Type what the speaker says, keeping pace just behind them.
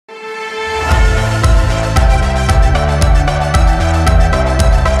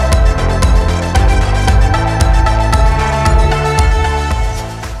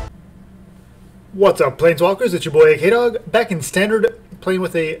What's up, Planeswalkers? It's your boy K-Dog, back in Standard, playing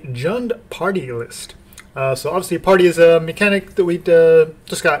with a Jund party list. So obviously party is a mechanic that we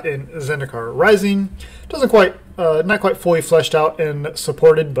just got in Zendikar Rising. Doesn't quite, not quite fully fleshed out and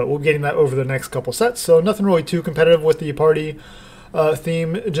supported, but we'll be getting that over the next couple sets. So nothing really too competitive with the party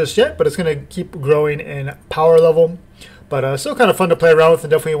theme just yet, but it's going to keep growing in power level. But still kind of fun to play around with, and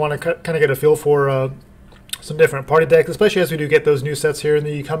definitely want to kind of get a feel for some different party decks, especially as we do get those new sets here in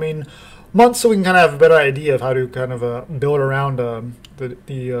the coming months, so we can kind of have a better idea of how to kind of build around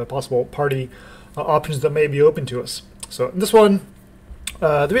the possible party options that may be open to us. So in this one,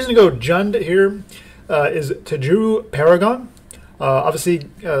 the reason to go Jund here is Tajuru Paragon. Obviously,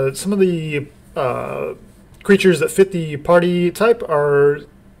 some of the creatures that fit the party type are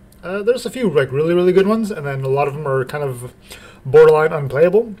there's a few like really good ones, and then a lot of them are kind of borderline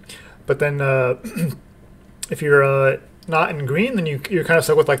unplayable. But then if you're not in green, then you're kind of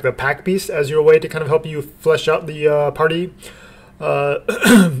stuck with like the Pack Beast as your way to kind of help you flesh out the party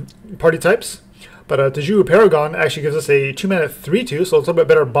party types. But Tajuru Paragon actually gives us a 2-mana 3/2, so it's a little bit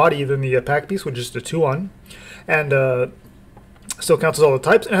better body than the Pack Beast, which is a 2/1, and still counts as all the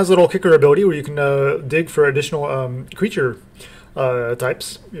types. And has a little kicker ability where you can dig for additional creature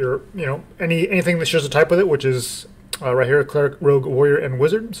types. Anything that shares a type with it, which is right here, Cleric, Rogue, Warrior, and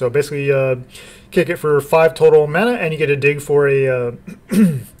Wizard. So basically, kick it for 5 total mana, and you get a dig for a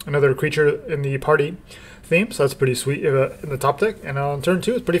another creature in the party theme. So that's pretty sweet in the top deck. And on turn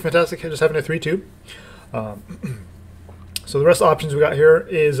 2, it's pretty fantastic, just having a 3/2. So the rest of the options we got here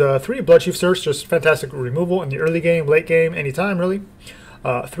is 3 Bloodchief Search, just fantastic removal in the early game, late game, anytime really.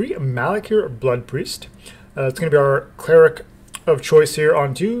 3 Malakir Blood-Priest. It's going to be our Cleric of choice here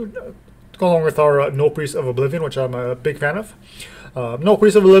on 2. Along with our Nullpriest of Oblivion, which I'm a big fan of.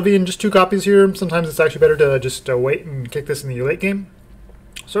 Nullpriest of Oblivion, just 2 copies here. Sometimes it's actually better to just wait and kick this in the late game.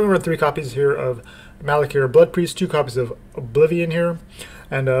 So I'm going to run 3 copies here of Malakir Blood-Priest, 2 copies of Oblivion here.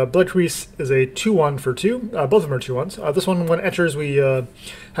 And Blood-Priest is a 2/1 for 2. Both of them are 2/1s. This one, when it enters, we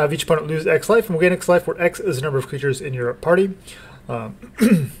have each opponent lose X life, and we gain X life where X is the number of creatures in your party.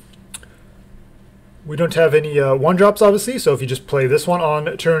 We don't have any 1-drops, obviously, so if you just play this one on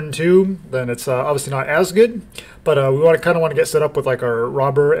turn 2, then it's obviously not as good. But we kind of want to get set up with like our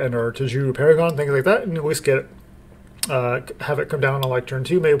Robber and our Tajuru Paragon, things like that, and at least get have it come down on like turn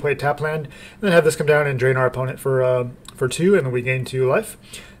 2, maybe play a tap land, and then have this come down and drain our opponent for 2, and then we gain 2 life,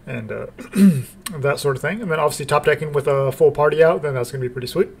 and that sort of thing. And then obviously top decking with a full party out, then that's going to be pretty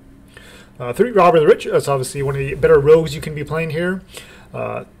sweet. 3 Robber the Rich, that's obviously one of the better rogues you can be playing here.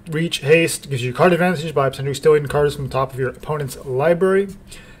 Reach, Haste gives you card advantage by potentially stealing cards from the top of your opponent's library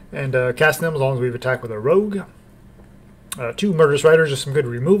and casting them as long as we've attacked with a rogue. 2 Murderous Rider, just some good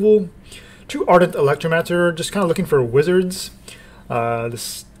removal. 2 Ardent Electromancer, just kind of looking for wizards.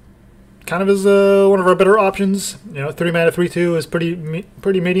 This kind of is one of our better options. 3 mana 3/2 is pretty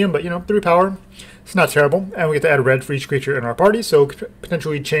medium, but 3 power, it's not terrible. And we get to add red for each creature in our party, so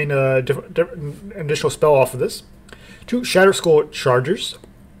potentially chain a different additional spell off of this. 2 Shatterskull Chargers.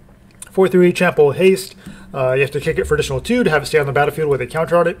 4/3 Trample Haste. You have to kick it for additional 2 to have it stay on the battlefield with a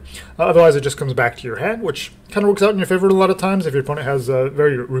counter on it. Otherwise, it just comes back to your hand, which kind of works out in your favor a lot of times. If your opponent has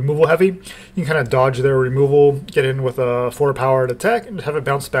very removal heavy, you can kind of dodge their removal, get in with a 4-powered attack, and have it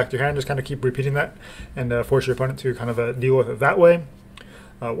bounce back to your hand. Just kind of keep repeating that and force your opponent to kind of deal with it that way.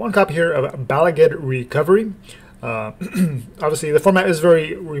 1 copy here of Bala Ged Recovery. Obviously, the format is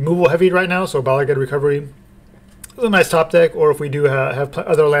very removal heavy right now, so Bala Ged Recovery is a nice top deck, or if we do have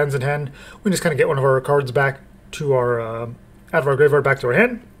other lands in hand, we just kind of get one of our cards back to our out of our graveyard back to our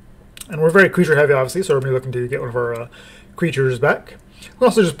hand. And we're very creature heavy, obviously, so we're going to be looking to get one of our creatures back. We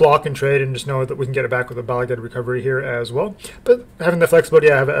also just block and trade and just know that we can get it back with a Bala Ged Recovery here as well. But having the flexibility,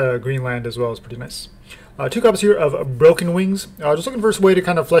 I have a green land as well, is pretty nice. 2 copies here of Broken Wings. Just looking for a way to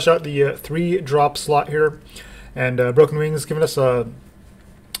kind of flesh out the 3-drop slot here. And Broken Wings giving us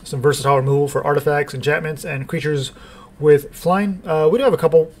some versatile removal for artifacts, enchantments, and creatures with flying. We do have a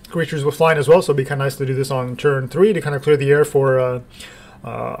couple creatures with flying as well, so it'd be kind of nice to do this on turn 3 to kind of clear the air for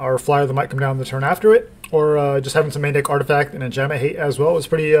our flyer that might come down the turn after it, or just having some main deck artifact and enchantment hate as well is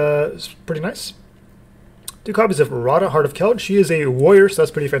pretty nice. 2 copies of Radha, Heart of Keld. She is a warrior, so that's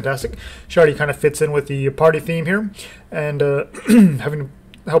pretty fantastic. She already kind of fits in with the party theme here, and having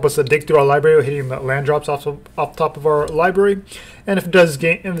help us dig through our library, hitting the land drops off top of our library. And if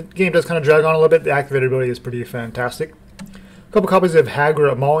the game does kind of drag on a little bit, the activated ability is pretty fantastic. A couple copies of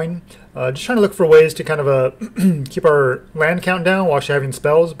Hagra Mauling. Just trying to look for ways to kind of keep our land count down while actually having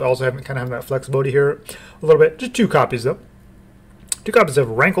spells, but also having that flexibility here a little bit. Just 2 copies though. 2 copies of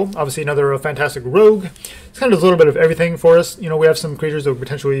Rankle, obviously another fantastic rogue. It's kind of a little bit of everything for us. We have some creatures that would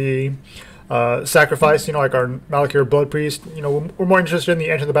potentially sacrifice, like our Malakir Blood-Priest. We're more interested in the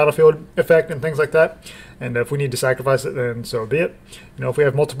enter the battlefield effect and things like that. And if we need to sacrifice it, then so be it. If we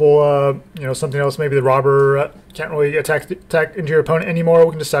have multiple, something else, maybe the robber can't really attack into your opponent anymore,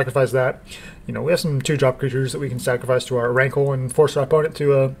 we can just sacrifice that. We have some 2-drop creatures that we can sacrifice to our Rankle and force our opponent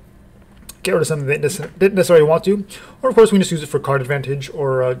to get rid of something they didn't necessarily want to. Or, of course, we can just use it for card advantage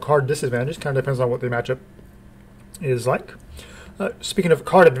or card disadvantage. Kind of depends on what the matchup is like. Speaking of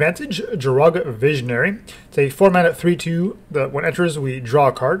card advantage, Joraga Visionary. It's a 4-mana 3/2 that when enters we draw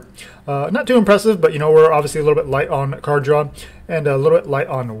a card. Not too impressive, but we're obviously a little bit light on card draw and a little bit light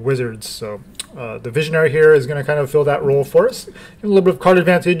on wizards. So the Visionary here is going to kind of fill that role for us. A little bit of card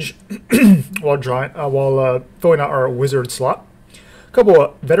advantage while filling out our wizard slot. A couple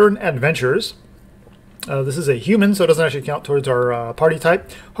of veteran adventurers. This is a human, so it doesn't actually count towards our party type.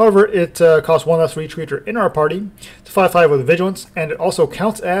 However, it costs 1 less for each creature in our party. It's 5/5 with vigilance, and it also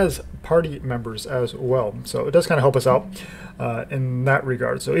counts as party members as well. So it does kind of help us out in that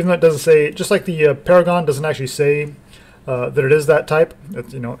regard. So even though it doesn't say, just like the Paragon doesn't actually say that it is that type,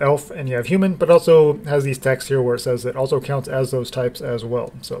 it's elf and you have human, but also has these texts here where it says it also counts as those types as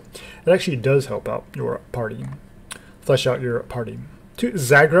well. So it actually does help out your party, flesh out your party. To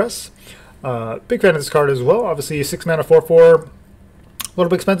Zagras. Big fan of this card as well. Obviously, 6 mana 4/4. A little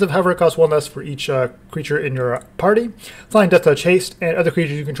bit expensive. However, it costs 1 less for each creature in your party. Flying, Death Touch, Haste, and other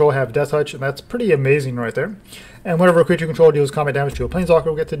creatures you control have Death Touch, and that's pretty amazing right there. And whenever a creature you control deals combat damage to a Planeswalker,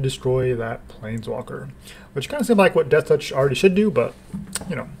 we'll get to destroy that Planeswalker, which kind of seems like what Death Touch already should do, but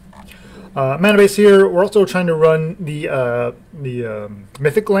mana base here. We're also trying to run the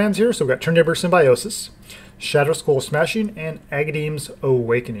mythic lands here. So we've got Turntimber Symbiosis, Shatterskull Smashing, and Agadeem's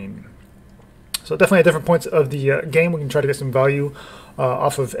Awakening. So definitely at different points of the game, we can try to get some value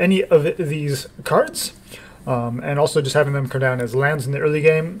off of any of these cards. And also just having them come down as lands in the early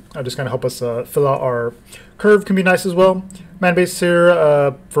game just kind of help us fill out our curve can be nice as well. Mana base here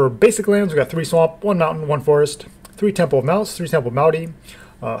for basic lands, we've got 3 Swamp, 1 Mountain, 1 Forest, 3 Temple of Malice, 3 Temple of Malady,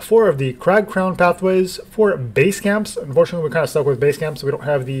 4 of the Cragcrown Pathways, 4 base camps. Unfortunately, we're kind of stuck with base camps, so we don't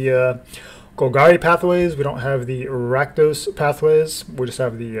have the Golgari Pathways, we don't have the Rakdos Pathways, we just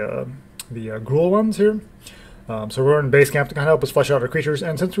have the Gruul ones here. So we're in base camp to kind of help us flesh out our creatures,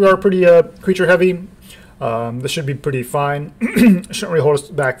 and since we are pretty creature heavy, this should be pretty fine. Shouldn't really hold us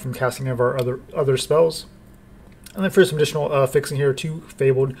back from casting of our other spells. And then for some additional fixing here, 2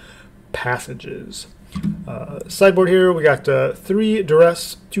 Fabled Passages. Sideboard here, we got 3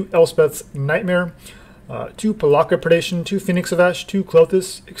 Duress, 2 Elspeth's Nightmare, 2 Palaka Predation, 2 Phoenix of Ash, 2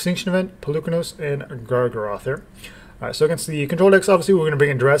 Clothis, Extinction Event, Pelucanos, and Gargaroth there. Alright, so against the control decks, obviously we're going to bring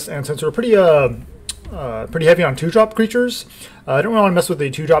in Duress, and since we're pretty heavy on 2-drop creatures, I don't really want to mess with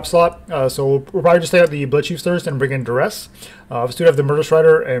the 2-drop slot, so we'll probably just take out the Bloodchief first and bring in Duress. Obviously we have the Murderous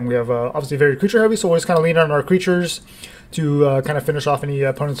Rider, and we have obviously very creature heavy, so we'll just kind of lean on our creatures to kind of finish off any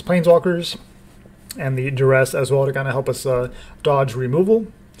opponent's Planeswalkers, and the Duress as well to kind of help us dodge removal.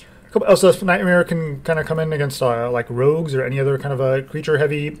 Also, Nightmare can kind of come in against like Rogues or any other kind of a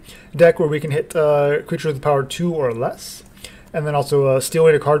creature-heavy deck where we can hit creatures with power 2 or less. And then also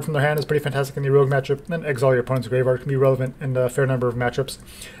stealing a card from their hand is pretty fantastic in the Rogue matchup. And exile your opponent's graveyard can be relevant in a fair number of matchups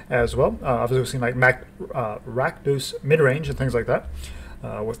as well. Obviously, we've seen like Rakdos midrange and things like that.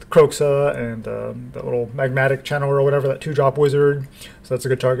 With Kroxa and that little Magmatic Channeler or whatever, that 2-drop wizard. So that's a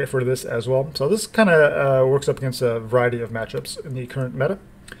good target for this as well. So this kind of works up against a variety of matchups in the current meta.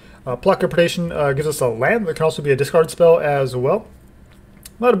 Palaka Predation gives us a land that can also be a discard spell as well.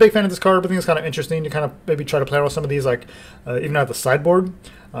 I'm not a big fan of this card, but I think it's kind of interesting to kind of maybe try to play around with some of these, like even at the sideboard.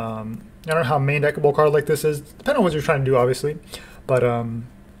 I don't know how main deckable card like this is, depending on what you're trying to do, obviously. But I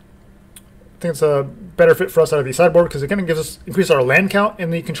think it's a better fit for us out of the sideboard because it kind of gives us increase our land count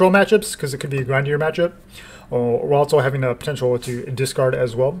in the control matchups because it could be a grindier matchup. We're also having a potential to discard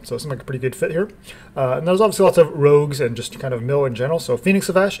as well, so it seems like a pretty good fit here. And there's obviously lots of rogues and just kind of mill in general, so Phoenix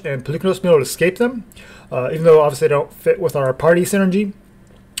of Ash and Pelucanos mill to escape them, even though obviously they don't fit with our party synergy.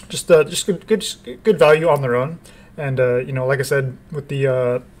 Just good value on their own. And like I said, with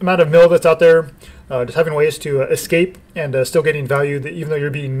the amount of mill that's out there, just having ways to escape and still getting value that even though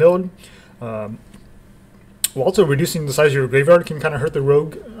you're being milled. While also reducing the size of your graveyard can kind of hurt the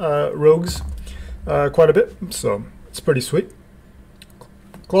rogues quite a bit, so it's pretty sweet.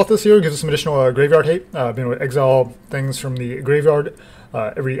 Clothis here gives us some additional graveyard hate, being able to exile things from the graveyard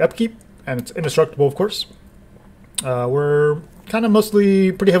every upkeep, and it's indestructible, of course. We're kind of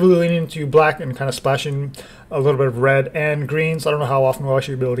mostly pretty heavily leaning into black and kind of splashing a little bit of red and green, so I don't know how often we'll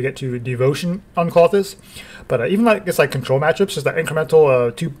actually be able to get to Devotion on Clothis. But even like it's like control matchups, just that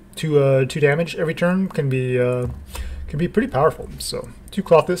incremental two damage every turn can be pretty powerful. So 2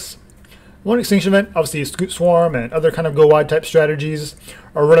 Clothis. one extinction event, obviously Scoot Swarm and other kind of go wide type strategies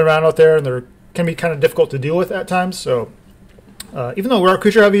are running around out there, and they can be kind of difficult to deal with at times. So even though we're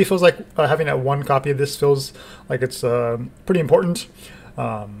creature heavy, it feels like having that one copy of this feels like it's pretty important.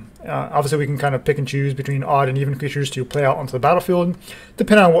 Obviously, we can kind of pick and choose between odd and even creatures to play out onto the battlefield.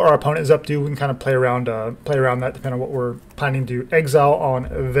 Depending on what our opponent is up to, we can kind of play around that depending on what we're planning to exile on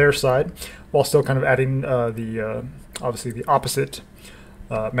their side, while still kind of adding obviously the opposite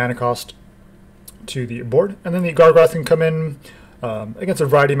mana cost to the board. And then the Gargoth can come in against a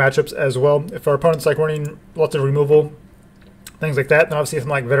variety of matchups as well. If our opponent's like running lots of removal, things like that, then obviously something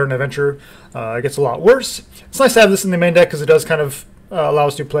like Veteran Adventure gets a lot worse. It's nice to have this in the main deck because it does kind of allow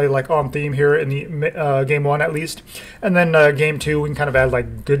us to play like on theme here in the game 1 at least, and then game 2 we can kind of add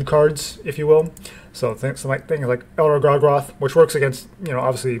like good cards, if you will. So things like Elder Gargoth, which works against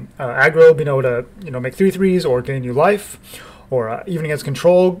obviously aggro, being able to make 3/3s or gain you life, or even against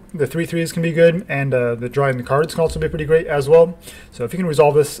control, the 3/3s can be good, and the drawing the cards can also be pretty great as well. So if you can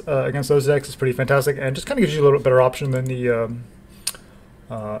resolve this against those decks, it's pretty fantastic, and just kind of gives you a little bit better option than the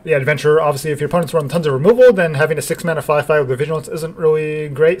adventure. Obviously, if your opponent's running tons of removal, then having a 6-mana 5/5 with the Vigilance isn't really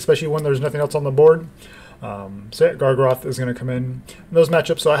great, especially when there's nothing else on the board. So yeah, Gargoth is going to come in those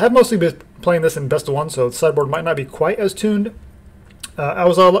matchups. So I have mostly been playing this in best of 1, so the sideboard might not be quite as tuned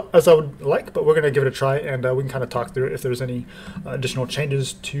as I would like, but we're going to give it a try, and we can kind of talk through it if there's any additional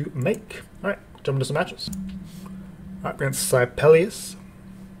changes to make. All right, jump into some matches. All right, against Cypelius.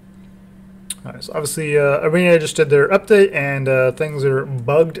 Alright, so obviously Arena just did their update, and things are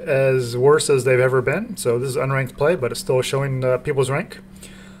bugged as worse as they've ever been. So this is unranked play, but it's still showing people's rank.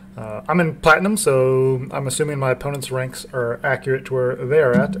 I'm in Platinum, so I'm assuming my opponent's ranks are accurate to where they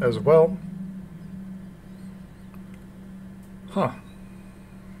are at as well. Huh.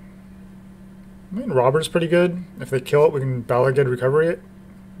 I mean, Robber's pretty good. If they kill it, we can Bala Ged Recovery it.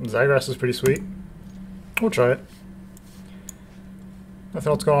 Zagras is pretty sweet. We'll try it.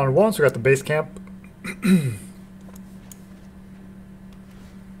 Nothing else going on at once. We got the base camp.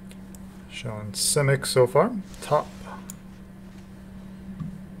 Showing Simic so far. Top.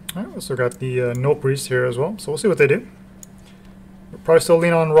 Alright, also got the Nullpriest here as well. So we'll see what they do. We'll probably still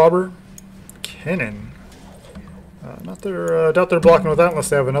lean on Robber. Kinnan. Doubt they're blocking with that unless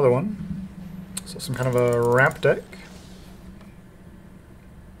they have another one. So some kind of a ramp deck.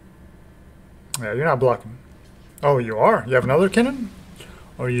 Yeah, you're not blocking. Oh, you are? You have another Kinnan?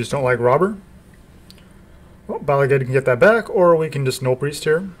 Or you just don't like Robber? Well, Bala Ged can get that back, or we can just Nullpriest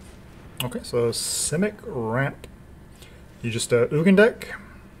here. Okay, so Simic ramp. You just Ugin deck.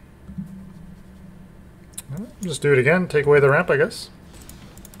 Well, just do it again. Take away the ramp, I guess.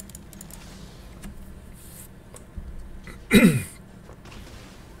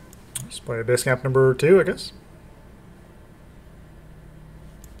 Let's play base camp number 2, I guess.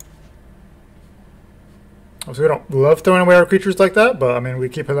 Obviously, we don't love throwing away our creatures like that, but I mean, we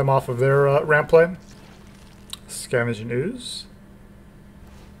keep them off of their ramp play. Scavenging Ooze.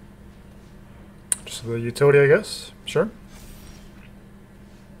 Just the utility, I guess. Sure.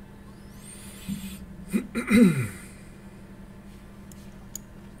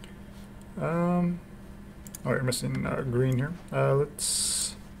 Oh, you're missing green here.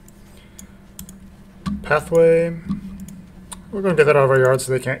 Let's Pathway. We're going to get that out of our yard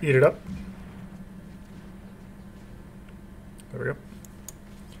so they can't eat it up. There we go.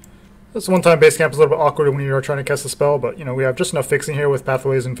 This one-time base camp is a little bit awkward when you're trying to cast a spell, but we have just enough fixing here with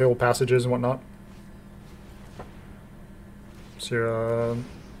pathways and fabled passages and whatnot. So your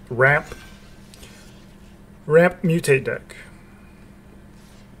ramp mutate deck.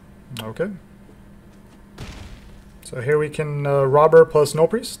 Okay. So here we can Robber plus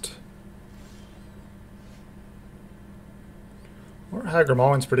Nullpriest. Or Hagra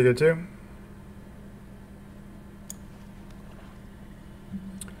Mauling's pretty good too.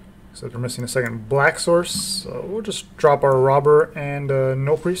 So we're missing a second black source, so we'll just drop our Robber and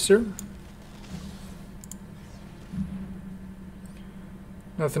Nullpriest here.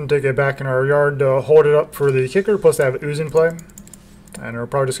 Nothing to get back in our yard to hold it up for the kicker, plus they have Ooze in play. And we're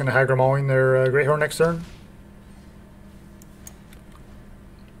probably just going to Hagra Mauling their Great Horn next turn.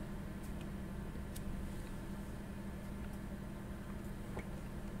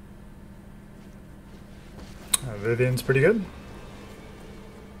 Vivian's pretty good.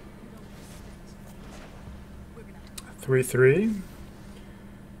 3/3.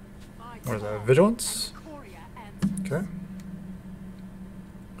 What is that? Vigilance? Okay.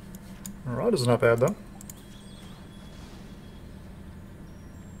 Radha's not bad though.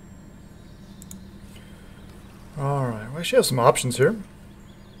 Alright, we actually have some options here.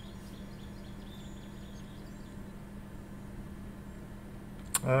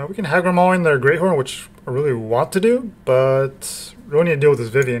 We can Hagra Mauling their Great Horn, which I really want to do, but we don't need to deal with this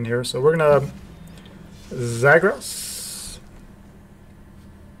Vivian here, so we're gonna Zagras.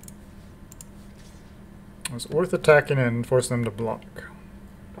 It's worth attacking and force them to block.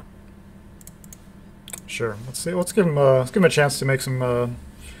 Sure. Let's see. Let's give them a chance to make some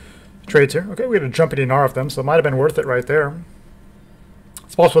trades here. Okay, we got a Jumpy Dinar off them, so it might have been worth it right there.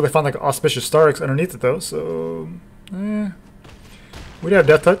 It's possible they found like Auspicious Starks underneath it though, so we'd have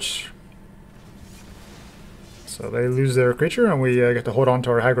Death Touch. So they lose their creature, and we get to hold on to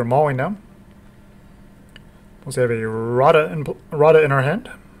our Hagra Mauling now. We have a Radha in our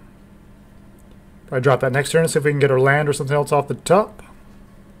hand. Probably drop that next turn and see if we can get our land or something else off the top.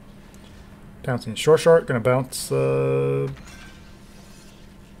 Bouncing Short Shark, gonna bounce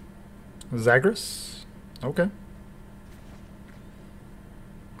Zagras. Okay.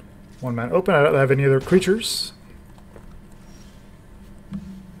 One man open. I don't have any other creatures.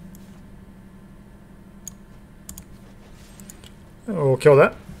 We'll kill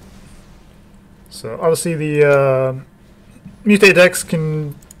that. So obviously the mutate decks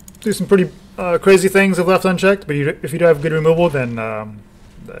can do some pretty crazy things if left unchecked, but if you do have good removal, then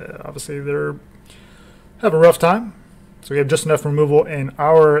obviously they're having a rough time. So we have just enough removal in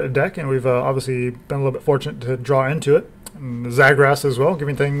our deck, and we've obviously been a little bit fortunate to draw into it. And Zagras as well,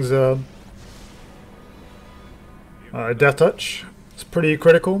 giving things Death Touch. It's pretty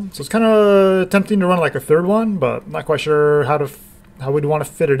critical. So it's kind of tempting to run like a third one, but not quite sure how we'd want to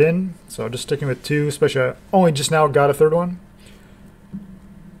fit it in. So just sticking with two, especially I only just now got a third one.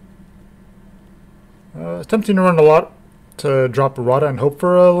 It's tempting to run a lot to drop Radha and hope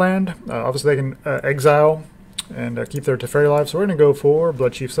for a land. Obviously they can exile and keep their Teferi alive, so we're going to go for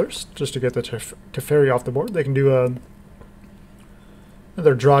Bloodchief Thirst just to get the Teferi off the board. They can do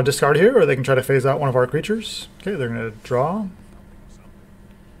either draw discard here, or they can try to phase out one of our creatures. Okay, they're going to draw.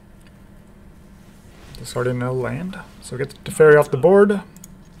 Discarding a land. So get the Teferi off the board.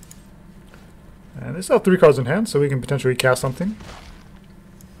 And they still have 3 cards in hand, so we can potentially cast something.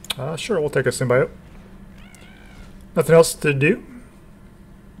 Sure, we'll take a Symbiote. Nothing else to do.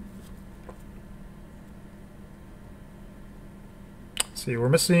 Let's see, we're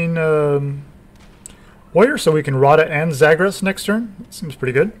missing Warrior, so we can Radha and Zagras next turn. That seems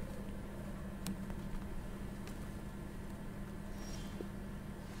pretty good.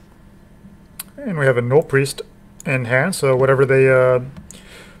 And we have a Nullpriest in hand, so whatever they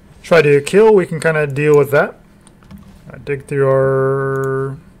try to kill, we can kind of deal with that. Dig through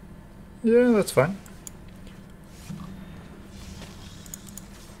our... Yeah, that's fine.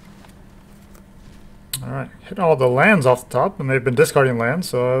 Alright, hitting all the lands off the top, and they've been discarding lands,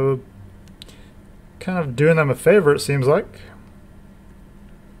 so kind of doing them a favor, it seems like.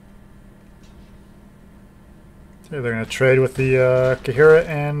 So they're going to trade with the Kahira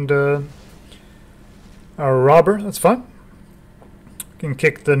and our Robber. That's fine. Can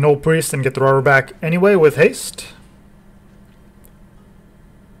kick the Nullpriest and get the Robber back anyway with haste.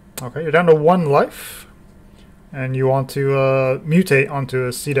 Okay, you're down to 1 life, and you want to mutate onto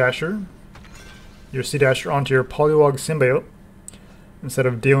a Sea Dasher. Your Sea Dasher onto your Polywog Symbiote instead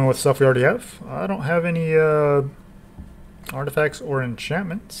of dealing with stuff we already have. I don't have any artifacts or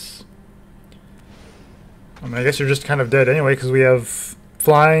enchantments. I mean, I guess you're just kind of dead anyway, because we have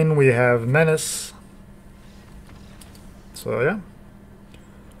Flying, we have Menace. So yeah.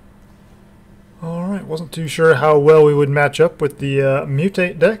 Alright, wasn't too sure how well we would match up with the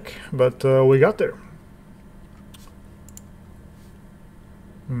Mutate deck, but we got there.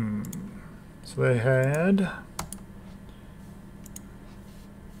 So they had...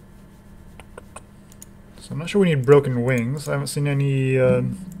 So I'm not sure we need Broken Wings. I haven't seen any... I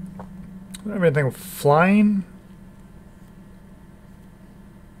don't have anything with Flying.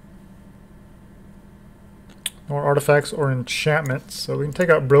 Or artifacts or enchantments. So we can take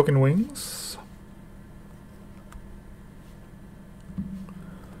out Broken Wings.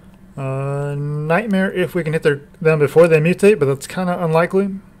 Nightmare if we can hit them before they mutate, but that's kind of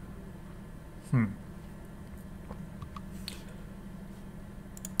unlikely.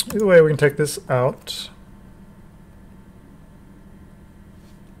 Either way, we can take this out.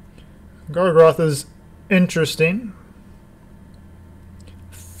 Gargroth is interesting.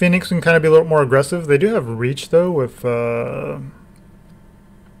 Phoenix can kind of be a little more aggressive. They do have reach though with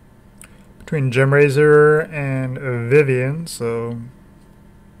between Gemrazor and Vivian, so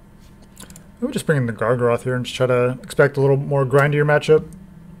we'll just bring in the Gargroth here and just try to expect a little more grindier matchup.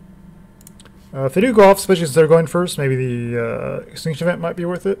 If they do go off, especially since they're going first, maybe the Extinction Event might be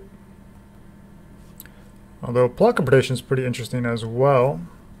worth it. Although Plot Competition is pretty interesting as well.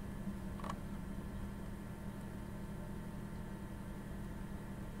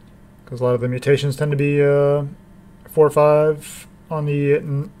 because a lot of the mutations tend to be 4 or 5 on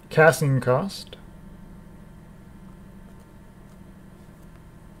the casting cost.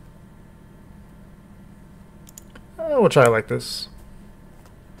 We'll try like this.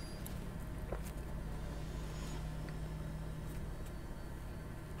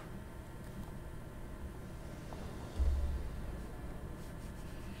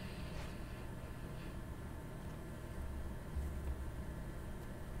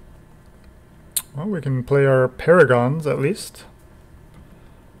 Well, we can play our Paragons at least.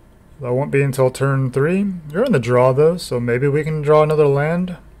 That won't be until turn 3. You're in the draw though, so maybe we can draw another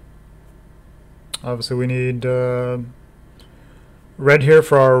land. Obviously we need red here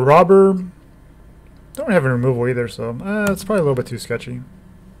for our robber. Don't have a removal either, so it's probably a little bit too sketchy.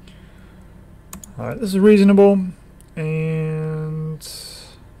 Alright, this is reasonable, and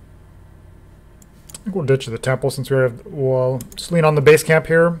I think we'll ditch the temple since we have, well, just lean on the base camp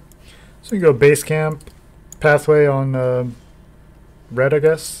here. So you go base camp, pathway on red, I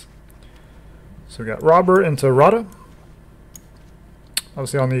guess. So we got robber into Radha.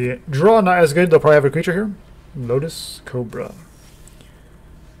 Obviously on the draw, not as good. They'll probably have a creature here. Lotus Cobra.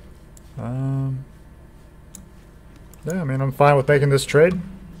 Yeah, I mean, I'm fine with making this trade.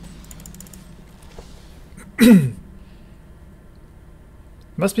 There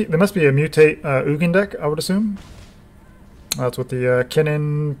must be a mutate Ugin deck, I would assume. That's what the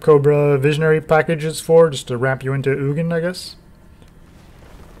Kennen Cobra Visionary package is for, just to ramp you into Ugin, I guess.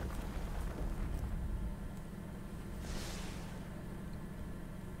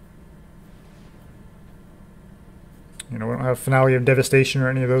 You know, we don't have Finale of Devastation or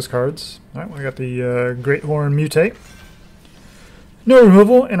any of those cards. Alright, we got the Great Horn Mutate. No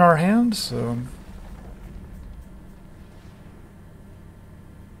removal in our hand, so...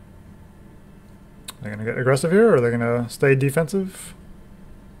 Are they going to get aggressive here, or are they going to stay defensive?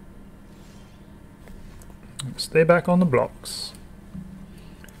 Stay back on the blocks.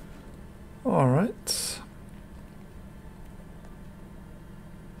 Alright.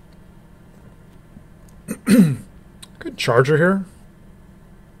 Good Charger here.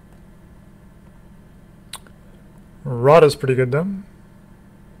 Radha's pretty good though.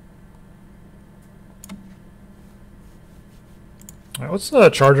 Alright,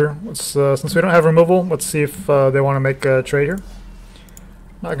 let's Charger. Let's since we don't have removal, let's see if they want to make a trade here.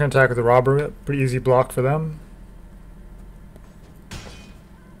 Not going to attack with the robber. Pretty easy block for them.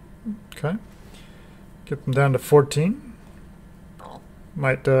 Okay. Get them down to 14.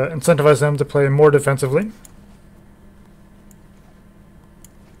 Might incentivize them to play more defensively.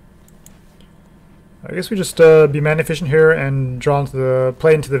 I guess we just be mana efficient here and draw into the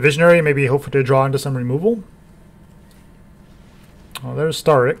play into the Visionary, maybe hopefully to draw into some removal. Oh, there's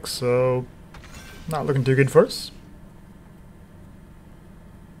Starix, so not looking too good for us.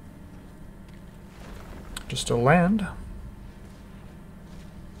 Just a land.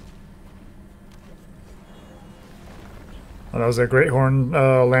 Oh, that was a Great Horn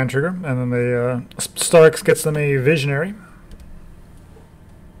land trigger, and then the Starix gets them a Visionary.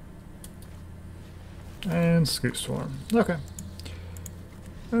 And Scoot Swarm. Okay.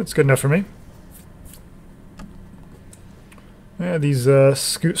 That's good enough for me. Yeah, these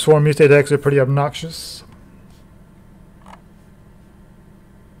Scoot Swarm Mutate decks are pretty obnoxious.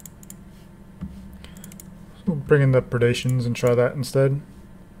 So we'll bring in the Predations and try that instead.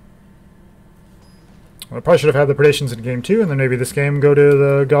 Well, I probably should have had the Predations in game 2, and then maybe this game go to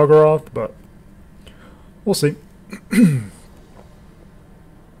the Galgaroth, but we'll see.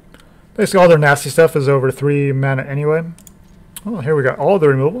 Basically all their nasty stuff is over 3 mana anyway. Oh, here we got all the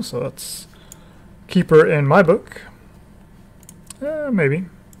removal, so that's keeper in my book. Maybe.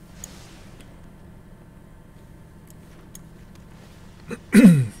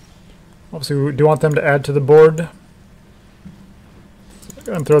 Obviously we do want them to add to the board. So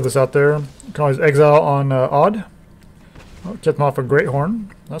go ahead and throw this out there. You can always exile on Odd. Oh, get them off a Great Horn.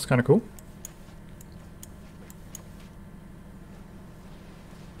 That's kind of cool.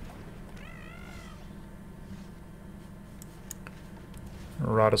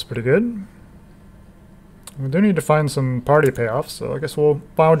 Radha's pretty good. We do need to find some party payoffs, so I guess we'll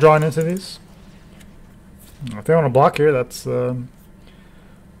final drawing into these. If they want to block here, that's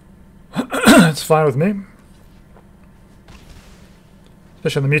that's fine with me.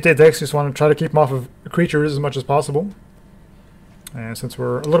 Especially on the mutate decks, you just want to try to keep them off of creatures as much as possible. And since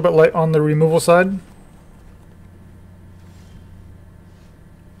we're a little bit light on the removal side,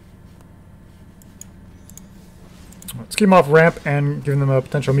 let's keep them off ramp and give them a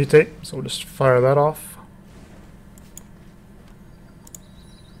potential mutate, so we'll just fire that off.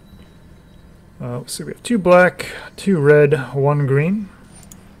 Let's see, we have 2 black, 2 red, 1 green.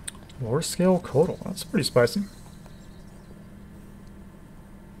 Lower scale Codal. That's pretty spicy.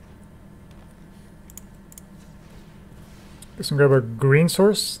 Guess we can grab our green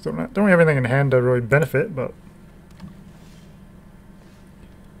source. Don't have anything in hand to really benefit, but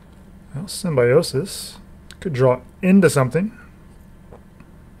well, Symbiosis could draw into something.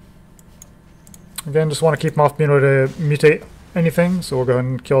 Again, just want to keep him off being able to mutate anything, so we'll go ahead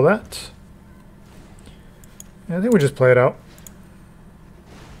and kill that. And I think we just play it out.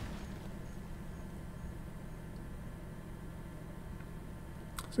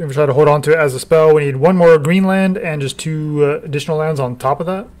 So if we try to hold on to it as a spell, we need one more green land and just 2 additional lands on top of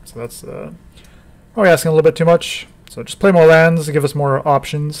that. So that's probably asking a little bit too much. So just play more lands to give us more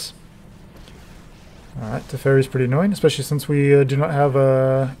options. Alright, Teferi's pretty annoying, especially since we do not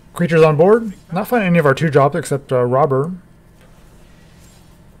have creatures on board. Not finding any of our 2-drops except Robber.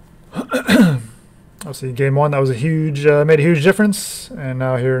 Obviously, game 1 that was a huge, made a huge difference, and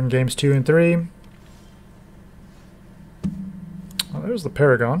now here in games 2 and 3. Well, there's the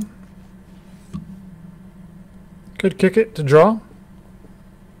Paragon. Could kick it to draw.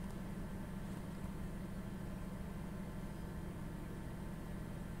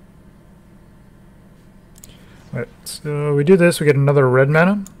 Right, so we do this, we get another red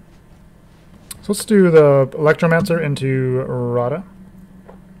mana. So let's do the Electromancer into Radha.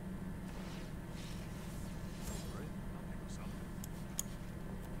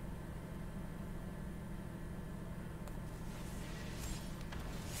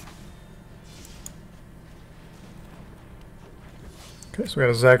 Okay, so we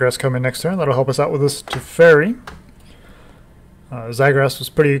got a Zagras coming next turn. That'll help us out with this Teferi. Zagras was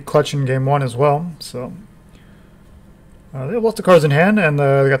pretty clutch in game 1 as well, so they have lots of cards in hand, and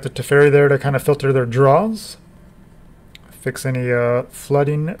they got the Teferi there to kind of filter their draws, fix any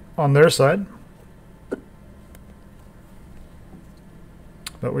flooding on their side.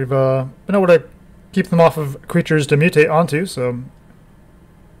 But we've been able to keep them off of creatures to mutate onto, so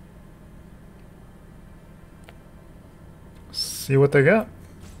see what they got.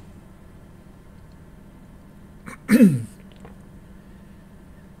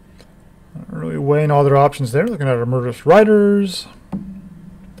 Really weighing all their options there. Looking at our Murderous Riders.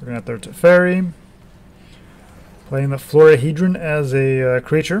 Looking at their Teferi. Playing the Florahedron as a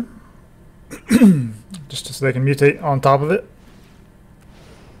creature. Just so they can mutate on top of it.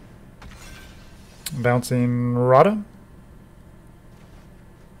 Bouncing Radha.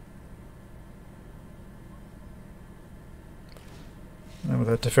 And with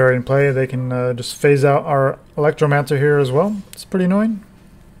a Teferi in play, they can just phase out our Electromancer here as well. It's pretty annoying.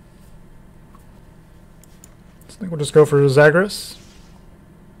 So I think we'll just go for Zagras.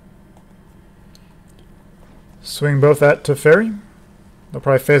 Swing both at Teferi. They'll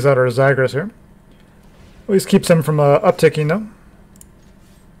probably phase out our Zagras here. At least keeps them from upticking though.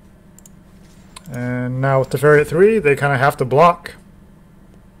 And now with Teferi at 3, they kind of have to block.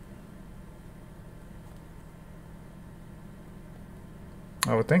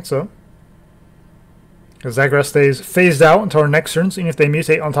 I would think so. Because Zagras stays phased out until our next turn, so even if they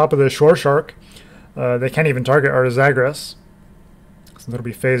mutate on top of the Shore Shark, they can't even target our Zagras. So it'll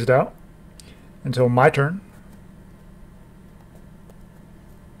be phased out until my turn.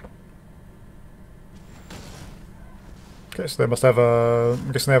 Okay, so they must have a...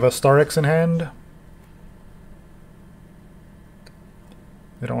 I'm guessing they have a Star X in hand.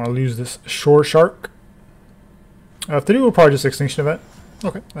 They don't want to lose this Shore Shark. If they do, we'll probably just Extinction Event.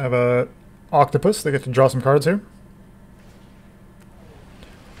 Okay, I have a Octopus. They get to draw some cards here.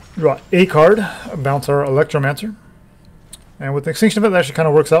 Draw a card, bounce our Electromancer. And with the Extinction Event, that actually kind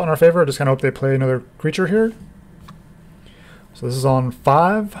of works out in our favor. I just kind of hope they play another creature here. So this is on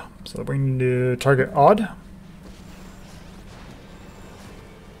 5. So we need to target Odd.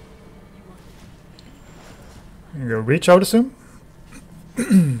 You go reach, I would assume.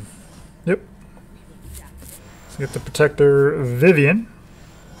 Yep. Let's get the Protector Vivian.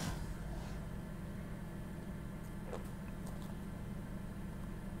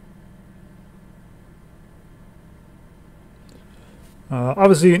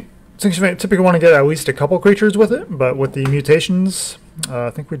 Obviously, typically want to get at least a couple creatures with it, but with the mutations,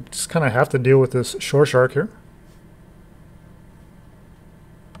 I think we just kind of have to deal with this Shore Shark here.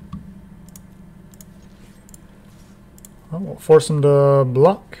 Well, we'll force him to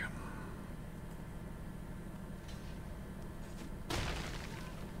block.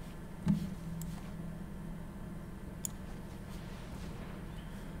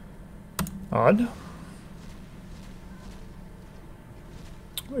 Odd.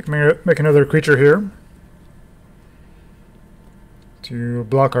 We can make another creature here to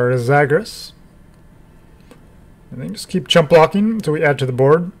block our Zagras. And then just keep chump blocking until we add to the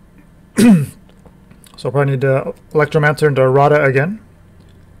board. So I'll probably need to Electromancer into Radha again.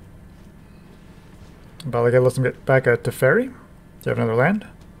 Bala Ged lets him get back at Teferi. Do you have another land?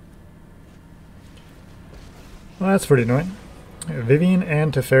 Well, that's pretty annoying. Vivian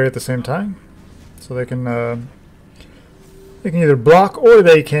and Teferi at the same time. So they can either block or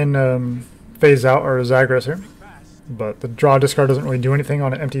they can phase out our Zagras here. But the draw discard doesn't really do anything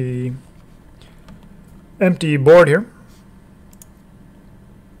on an empty board here.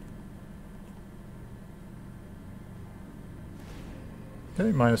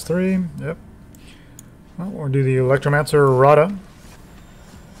 Okay, -3. Yep. Well, we'll do the Electromancer Radha.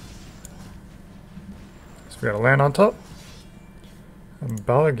 So we got a land on top. And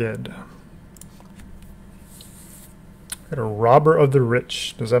Bala Ged. Got a Robber of the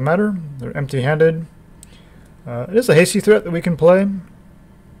Rich. Does that matter? They're empty-handed. It is a hasty threat that we can play.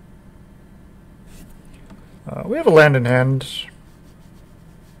 We have a land in hand.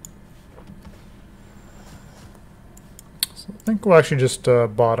 So I think we'll actually just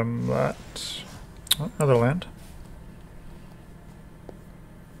bottom that. Oh, another land.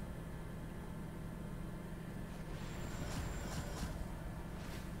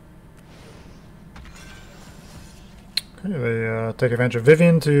 Okay, they take advantage of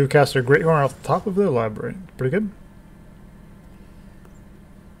Vivian to cast their Great Horn off the top of their library. Pretty good.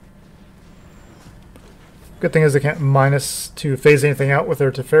 Good thing is they can't minus to phase anything out with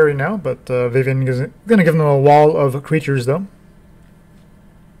their Teferi now, but Vivian is going to give them a wall of creatures though.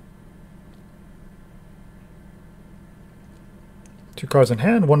 Two cards in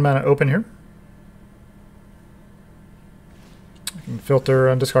hand, 1 mana open here. I can filter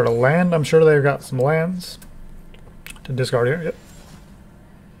and discard a land. I'm sure they've got some lands to discard here. Yep.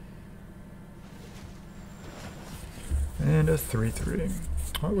 And a 3/3.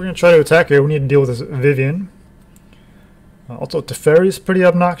 Well, we're going to try to attack here. We need to deal with this Vivian. Also, Teferi is pretty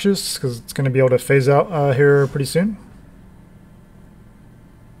obnoxious because it's going to be able to phase out here pretty soon.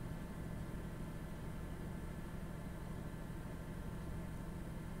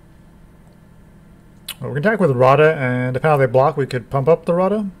 Well, we can attack with Radha, and depending on how they block, we could pump up the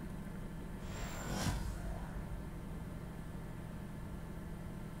Radha.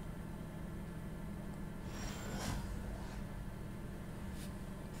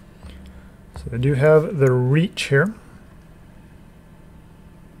 So they do have the reach here.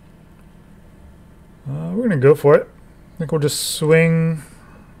 We're gonna go for it. I think we'll just swing.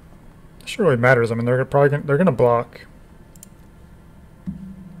 Not sure what matters. I mean, they're gonna block.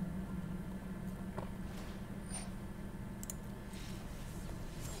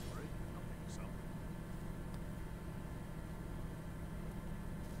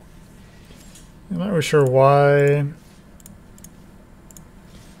 I'm not really sure why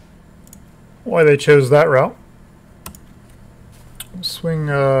they chose that route. Swing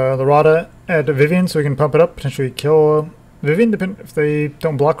the Radha at Vivian so we can pump it up, potentially kill Vivian if they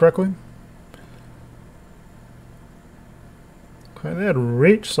don't block correctly. Okay, they had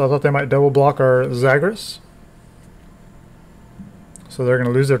reach, so I thought they might double block our Zagras. So they're going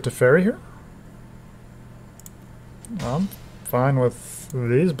to lose their Teferi here. I'm fine with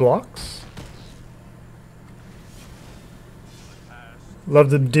these blocks.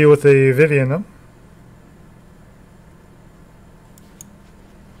 Love to deal with the Vivian though.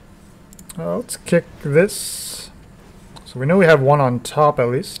 Let's kick this. So we know we have one on top at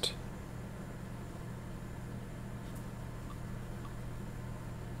least.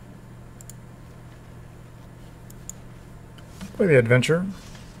 Play the Adventure.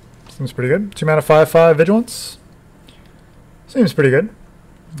 Seems pretty good. 2 mana 5/5 Vigilance. Seems pretty good.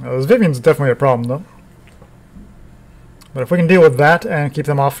 This Vivian's definitely a problem though. But if we can deal with that and keep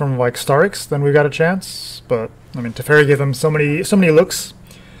them off from like Starix, then we've got a chance. But I mean, Teferi gave them so many looks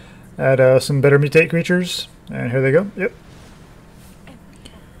at some better mutate creatures, and here they go. Yep.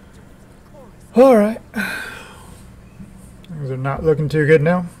 All right. Things are not looking too good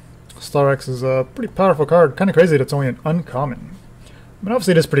now. Starix is a pretty powerful card. Kind of crazy that it's only an uncommon. I mean,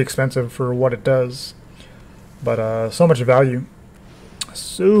 obviously it is pretty expensive for what it does, but so much value.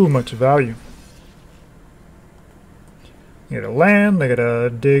 So much value. You get a land, they get a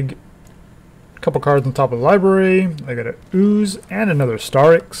dig, a couple cards on top of the library, they get a ooze, and another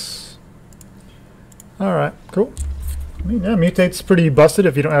Starix. Alright, cool. I mean, yeah, Mutate's pretty busted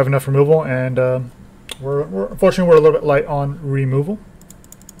if you don't have enough removal, and unfortunately we're a little bit light on removal.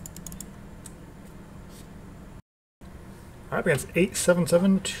 Alright, against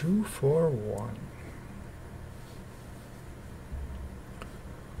 877-241.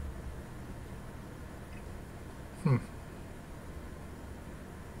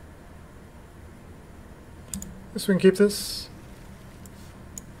 Guess we can keep this.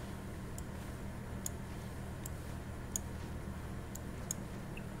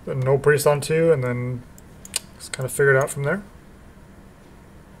 the Nullpriest on 2, and then just kind of figure it out from there.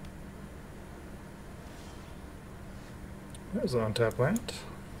 There's an untap land.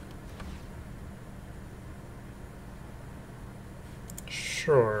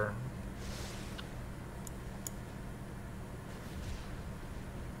 Sure.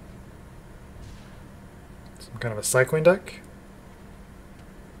 Some kind of a cycling deck.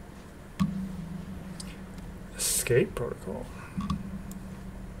 Escape protocol.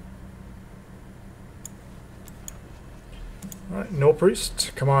 Alright,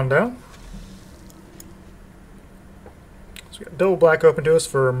 Nullpriest, come on down. So we got double black open to us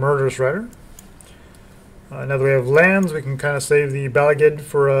for Murderous Rider. Now that we have lands, we can kind of save the Bala Ged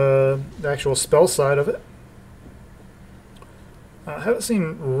for the actual spell side of it. I haven't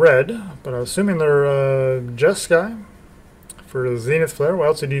seen red, but I'm assuming they're Jeskai for Zenith Flare.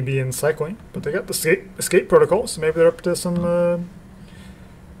 Well, LCDB and Cycling, but they got the escape protocol, so maybe they're up to some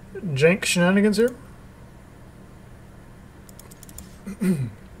jank shenanigans here. Well,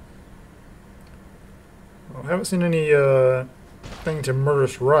 I haven't seen any thing to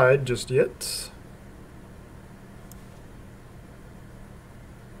Murderous Ride just yet.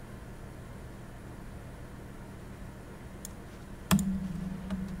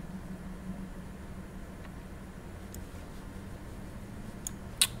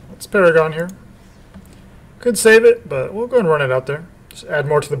 It's Paragon here. Could save it, but we'll go and run it out there. Just add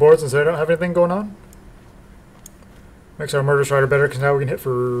more to the board since I don't have anything going on. Makes our Murderous Rider better because now we can hit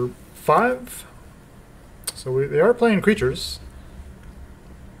for 5. So they are playing creatures.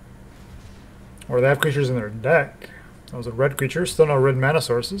 Or they have creatures in their deck. That was a red creature. Still no red mana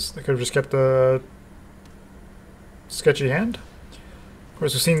sources. They could have just kept a sketchy hand. Of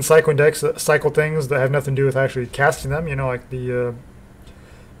course, we've seen cycling decks that cycle things that have nothing to do with actually casting them. You know, like the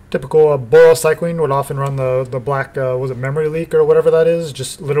typical Boros cycling would often run the black, was it Memory Leak or whatever that is?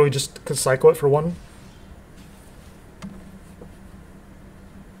 Just literally just could cycle it for 1.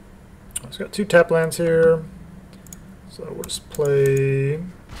 It's got 2 tap lands here, so we'll just play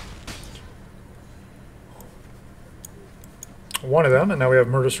 1 of them, and now we have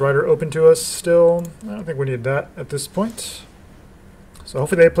Murderous Rider open to us still. I don't think we need that at this point. So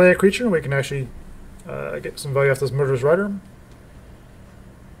hopefully they play a creature and we can actually get some value off this Murderous Rider.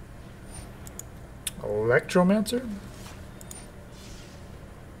 Electromancer.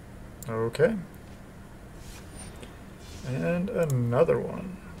 Okay. And another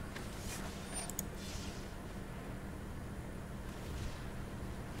one.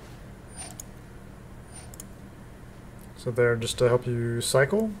 So they're just to help you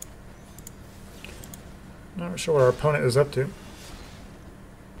cycle. Not sure what our opponent is up to.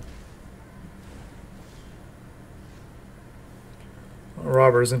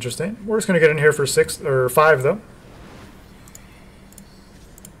 Robber is interesting. We're just going to get in here for 6 or 5 though.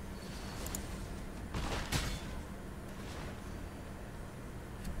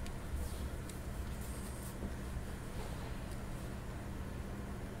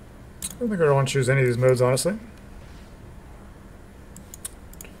 I don't think I want to choose any of these modes, honestly.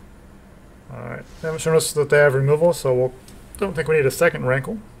 Alright, they haven't shown us that they have removal, so don't think we need a second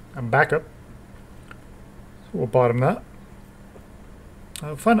Rankle and backup. So we'll bottom that.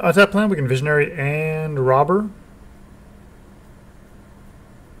 Find untap land, we can Visionary and Robber.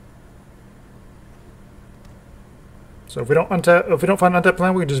 So if we don't find untap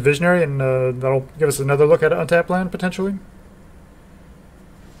land, we can just Visionary, and that'll give us another look at untap land potentially.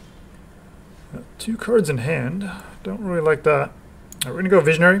 2 cards in hand. Don't really like that. We're gonna go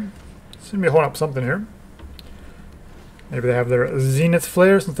Visionary. Seem to be holding up something here. Maybe they have their Zenith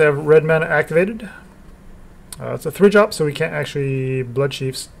Flare since they have red mana activated. It's a 3-drop, so we can't actually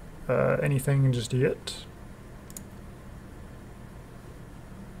Bloodchief anything just yet.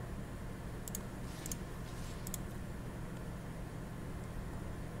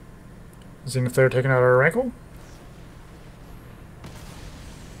 Zenith Flare taking out our Rankle.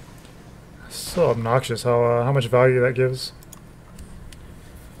 So obnoxious how much value that gives.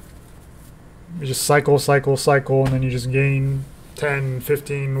 You just cycle, cycle, cycle, and then you just gain 10,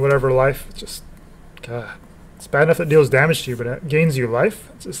 15, whatever life. It's just, God. It's bad enough it deals damage to you, but it gains you life.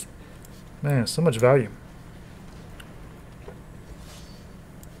 It's just, man, so much value.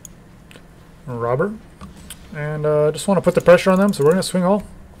 Robber. And just want to put the pressure on them, so we're going to swing all.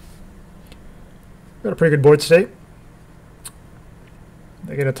 Got a pretty good board state.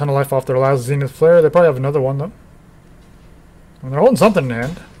 They get a ton of life off their last Zenith Flare. They probably have another one, though. And they're holding something in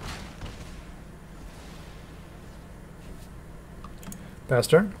hand. Pass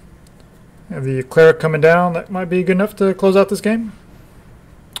turn. Have the Cleric coming down. That might be good enough to close out this game.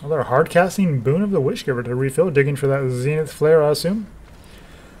 Another hard casting Boon of the Wishgiver to refill. Digging for that Zenith Flare, I assume.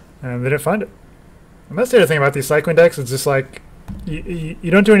 And they didn't find it. And that's the other thing about these cycling decks. It's just like,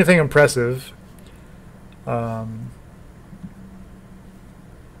 you don't do anything impressive. And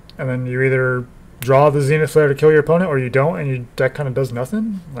then you either draw the Zenith Flare to kill your opponent, or you don't, and your deck kind of does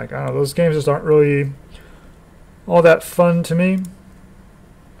nothing. Like, I don't know, those games just aren't really all that fun to me.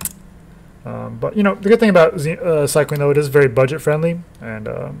 But, you know, the good thing about cycling, though, it is very budget-friendly, and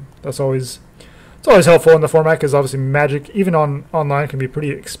it's always helpful in the format, because obviously Magic, even online, can be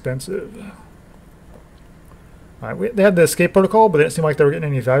pretty expensive. Alright, they had the Escape Protocol, but it didn't seem like they were getting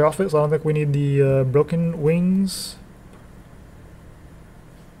any value off it, so I don't think we need the Broken Wings.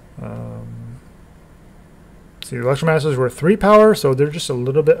 See, the Electromancers were 3 power, so they're just a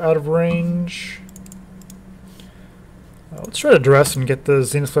little bit out of range. Let's try to dress and get the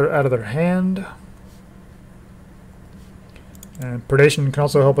Zenith Flare out of their hand. And Predation can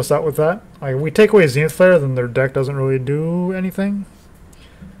also help us out with that. Like, if we take away Zenith Flare, then their deck doesn't really do anything.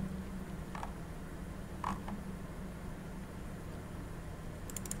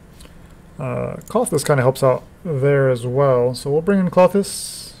 Klothys kind of helps out there as well, so we'll bring in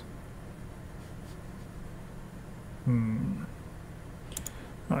Klothys. Alright,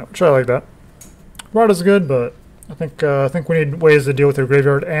 we'll try like that. Radha's good, but I think we need ways to deal with their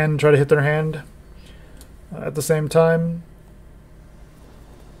graveyard and try to hit their hand at the same time.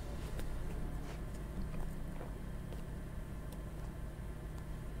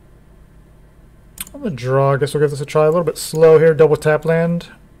 On the draw, I guess we'll give this a try. A little bit slow here, double tap land.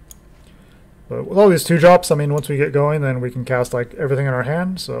 But with all these 2-drops, I mean, once we get going, then we can cast like everything in our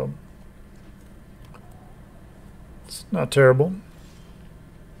hand, so it's not terrible.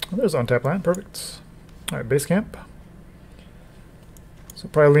 There's untap land, perfect. Alright, base camp. So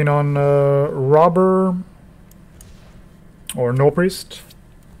probably lean on Robber or Nullpriest.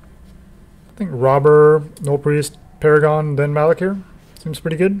 I think Robber, Nullpriest, Paragon, then Malakir. Seems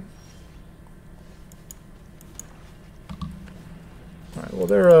pretty good. Alright, well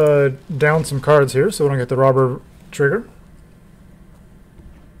they're down some cards here, so we don't get the Robber trigger.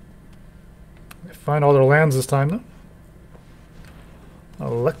 They find all their lands this time though.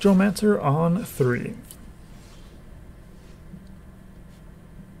 Electromancer on 3.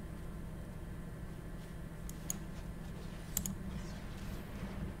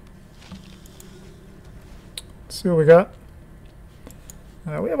 Let's see what we got.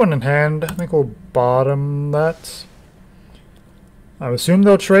 We have one in hand. I think we'll bottom that. I assume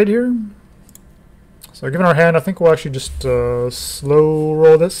they'll trade here. So given our hand, I think we'll actually just slow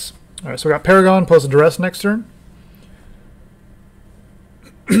roll this. Alright, so we got Paragon plus Duress next turn.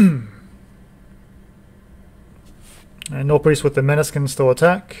 And Nullpriest with the Menace can still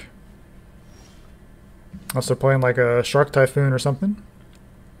attack. Unless they're playing like a Shark Typhoon or something.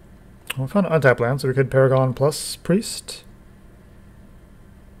 We found an untap land, so we could Paragon plus Priest.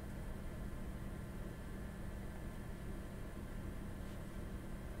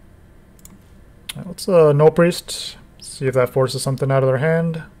 Right, let's Nullpriest. See if that forces something out of their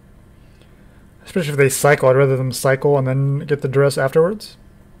hand. Especially if they cycle, I'd rather them cycle and then get the Duress afterwards.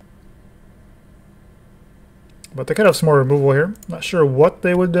 But they could have some more removal here. Not sure what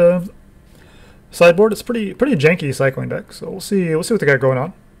they would sideboard. It's pretty janky cycling deck, so we'll see what they got going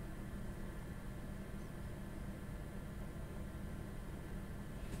on.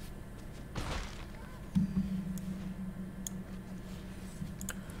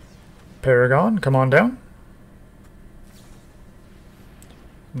 Paragon, come on down.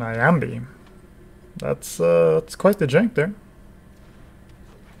 Nyambi. That's quite the jank there.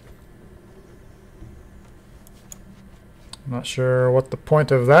 Not sure what the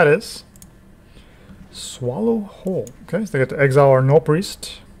point of that is. Swallow Whole. Okay, so they get to exile our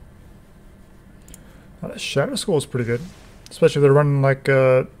Nullpriest. Shatterskull is pretty good, especially if they're running like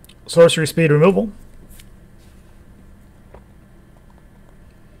sorcery speed removal.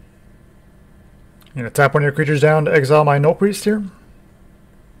 You know, tap one of your creatures down to exile my Nullpriest here.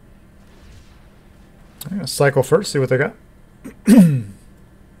 I'm gonna cycle first, see what they got.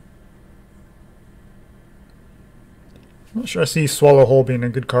 Not sure I see Swallow Whole being a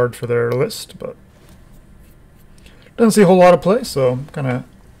good card for their list, but doesn't see a whole lot of play, so I'm kind of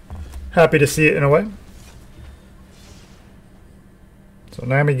happy to see it in a way. So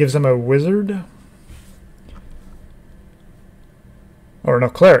Nami gives them a Wizard. Or no,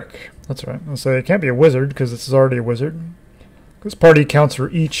 Cleric. That's right. I'll say it can't be a Wizard because this is already a Wizard. This party counts for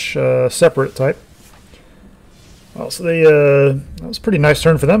each separate type. Well, so they that was a pretty nice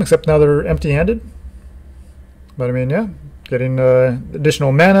turn for them, except now they're empty-handed. But I mean, yeah, getting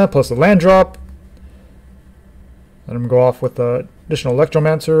additional mana plus a land drop. Let them go off with additional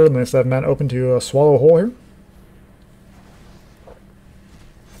Electromancer, and they still have mana open to Swallow Whole here.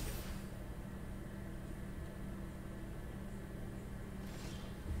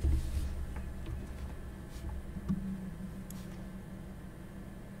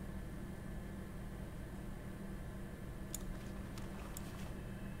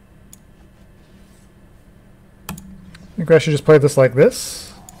 think we actually just play this like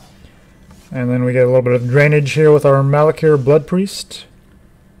this. And then we get a little bit of drainage here with our Malakir Blood-Priest.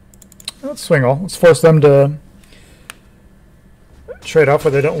 Let's swing all. Let's force them to trade off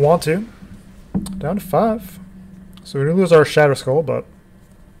where they don't want to. Down to 5. So we do lose our Shatterskull, but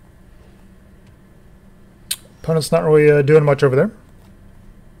opponent's not really doing much over there.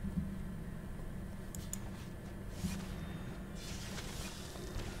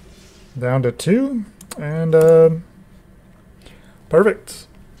 Down to 2, and perfect.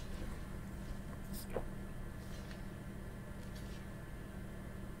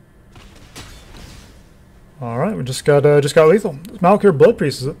 All right, we just got lethal. Malakir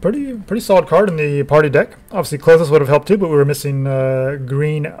Blood-Priest is a pretty solid card in the party deck. Obviously, Clothes would have helped too, but we were missing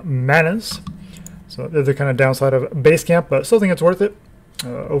green manas, so they're the kind of downside of base camp. But still think it's worth it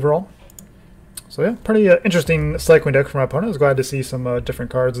overall. So yeah, pretty interesting cycling deck for my opponent. I was glad to see some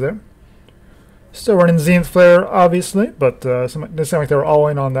different cards there. Still running Zenith Flare, obviously, but it doesn't sound like they were all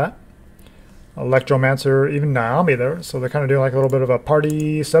in on that. Electromancer, even Naomi there, so they're kind of doing like a little bit of a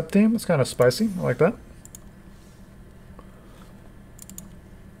party sub-theme. It's kind of spicy. I like that.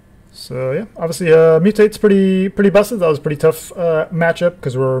 So yeah, obviously Mutate's pretty busted. That was a pretty tough matchup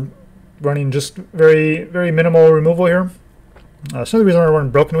because we're running just very minimal removal here. Some of the reason we're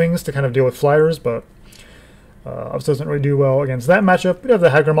running Broken Wings to kind of deal with flyers, but obviously doesn't really do well against that matchup. We have the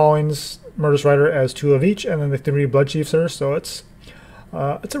Hagra Maulings, Murderous Rider as 2 of each, and then the 3 Bloodchiefs there. So it's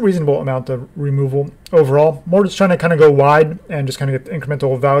a reasonable amount of removal overall. More just trying to kind of go wide and just kind of get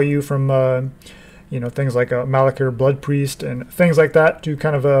incremental value from you know, things like a Malakir Blood-Priest and things like that to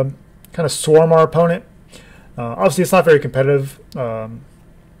kind of swarm our opponent. Obviously, it's not very competitive.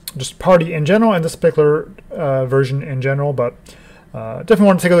 Just party in general and this particular version in general, but definitely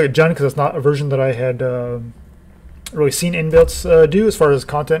want to take a look at Jun because it's not a version that I had really seen inbuilts do as far as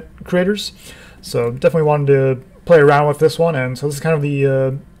content creators. So definitely wanted to play around with this one, and so this is kind of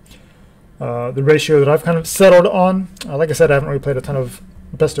the ratio that I've kind of settled on. Like I said, I haven't really played a ton of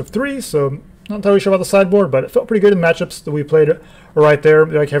best of 3, so not entirely sure about the sideboard, but it felt pretty good in the matchups that we played right there.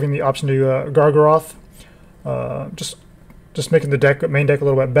 Like having the option to Gargaroth, just making the main deck a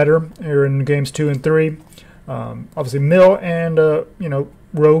little bit better here in games 2 and 3. Obviously mill and you know,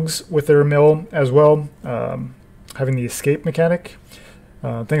 rogues with their mill as well. Having the escape mechanic,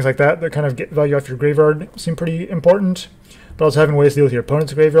 things like that kind of get value off your graveyard seem pretty important. But also having ways to deal with your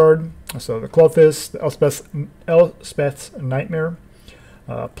opponent's graveyard. So the Clothis, the Elspeth's Nightmare.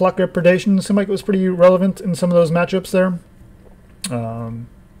 Pluck Predation seemed like it was pretty relevant in some of those matchups there.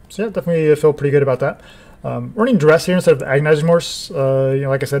 So yeah, definitely feel pretty good about that. Running Dress here instead of the Agonizing Horse, you know,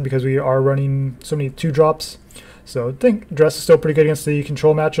 like I said, because we are running so many 2-drops. So I think Dress is still pretty good against the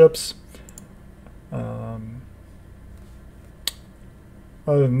control matchups.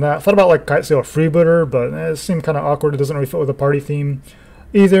 Other than that, I thought about like Kitesail Freebooter, but it seemed kind of awkward. It doesn't really fit with the party theme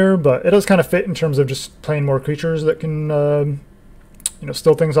either, but it does kind of fit in terms of just playing more creatures that can you know,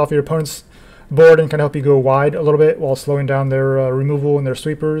 steal things off your opponent's board and kind of help you go wide a little bit while slowing down their removal and their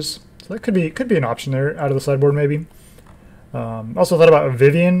sweepers. So that could be an option there out of the sideboard maybe. Also thought about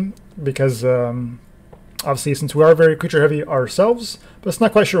Vivian because obviously since we are very creature heavy ourselves, but it's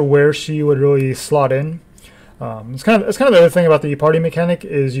not quite sure where she would really slot in. It's kind of the other thing about the party mechanic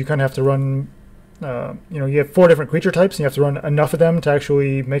is you kind of have to run. You know, you have 4 different creature types, and you have to run enough of them to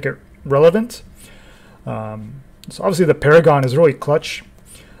actually make it relevant. So obviously the Paragon is really clutch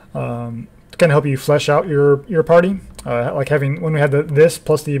to kind of help you flesh out your party. Like having when we had this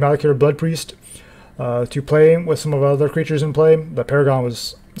plus the Malakir Blood-Priest to play with some of our other creatures in play, the Paragon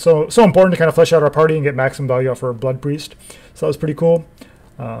was so important to kind of flesh out our party and get maximum value off our Blood-Priest. So that was pretty cool.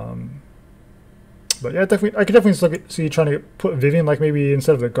 But yeah, definitely, I could definitely see trying to put Vivian like maybe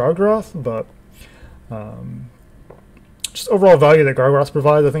instead of the Gargaroth, but just overall value that Gargaroth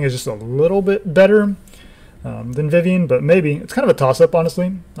provides, I think is just a little bit better than Vivian, but maybe it's kind of a toss-up,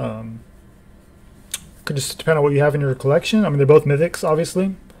 honestly. Could just depend on what you have in your collection. I mean, they're both mythics,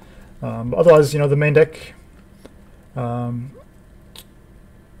 obviously. But otherwise, you know, the main deck, yeah,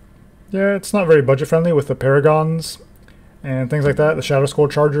 it's not very budget-friendly with the Paragons and things like that. The Shatterskull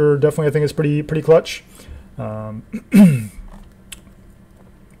Charger definitely, I think, is pretty clutch. But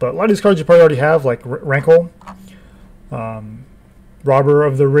a lot of these cards you probably already have, like Rankle, Robber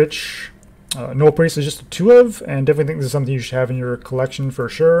of the Rich, Nullpriest is just a 2 of, and definitely think this is something you should have in your collection for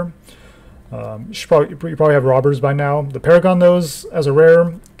sure. You probably have Robbers by now. The Paragon, those as a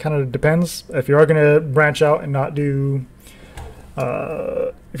rare, kind of depends. If you are going to branch out and not do,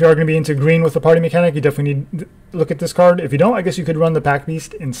 if you are going to be into green with the party mechanic, you definitely need to look at this card. If you don't, I guess you could run the Pack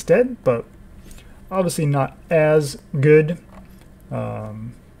Beast instead, but obviously not as good.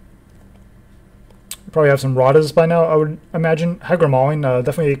 probably have some Radhas by now, I would imagine. Hagra Mauling,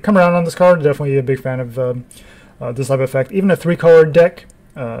 definitely come around on this card. Definitely a big fan of this type of effect. Even a 3-card deck,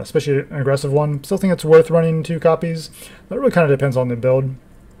 especially an aggressive one, still think it's worth running 2 copies. That really kind of depends on the build.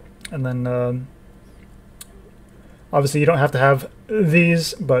 And then obviously you don't have to have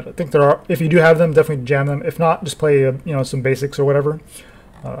these, but I think there are. If you do have them, definitely jam them. If not, just play you know, some basics or whatever.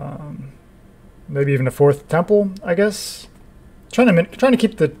 Maybe even a 4th temple, I guess. Trying to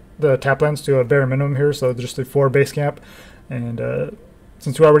keep the tap lands to a bare minimum here, so just the 4 base camp. And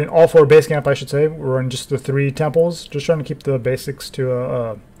since we're already in all 4 base camp, I should say, we're in just the 3 temples. Just trying to keep the basics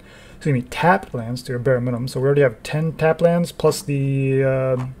to tap lands to a bare minimum. So we already have 10 tap lands plus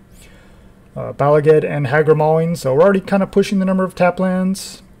the Bala Ged and Hagra Mauling. So we're already kind of pushing the number of tap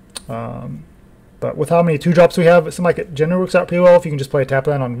lands. But with how many 2-drops we have, it seems like it generally works out pretty well if you can just play a tap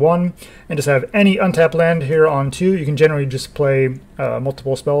land on 1 and just have any untapped land here on 2. You can generally just play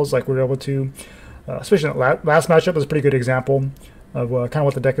multiple spells like we were able to, especially in that last matchup was a pretty good example of kind of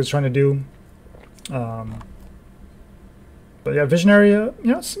what the deck is trying to do. But yeah, Visionary, you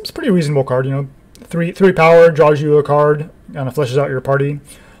know, it's a pretty reasonable card. You know, 3 power, draws you a card, kind of fleshes out your party.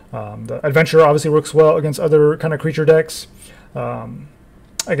 The Adventurer obviously works well against other kind of creature decks.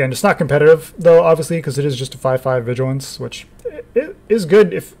 Again, it's not competitive, though, obviously, because it is just a 5/5 Vigilance, which is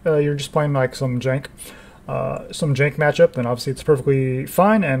good if you're just playing like some jank matchup. Then obviously it's perfectly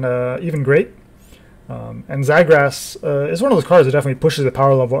fine and even great. And Zagras is one of those cards that definitely pushes the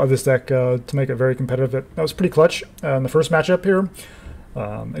power level of this deck to make it very competitive. That was pretty clutch in the first matchup here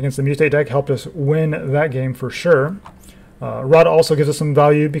against the Mutate deck. Helped us win that game for sure. Radha also gives us some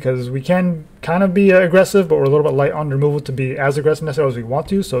value because we can kind of be aggressive, but we're a little bit light on removal to be as aggressive necessarily as we want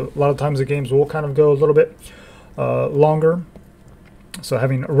to. So a lot of times the games will kind of go a little bit longer. So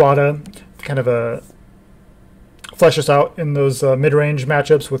having Radha kind of flesh us out in those mid-range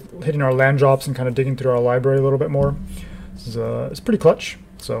matchups with hitting our land drops and kind of digging through our library a little bit more. This is it's pretty clutch.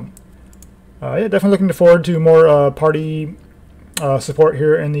 So yeah, definitely looking forward to more party support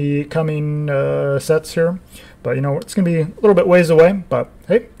here in the coming sets here. But, you know, it's going to be a little bit ways away. But,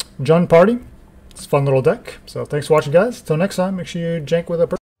 hey, Jun Party. It's a fun little deck. So, thanks for watching, guys. Till next time, make sure you jank with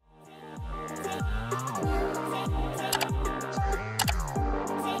a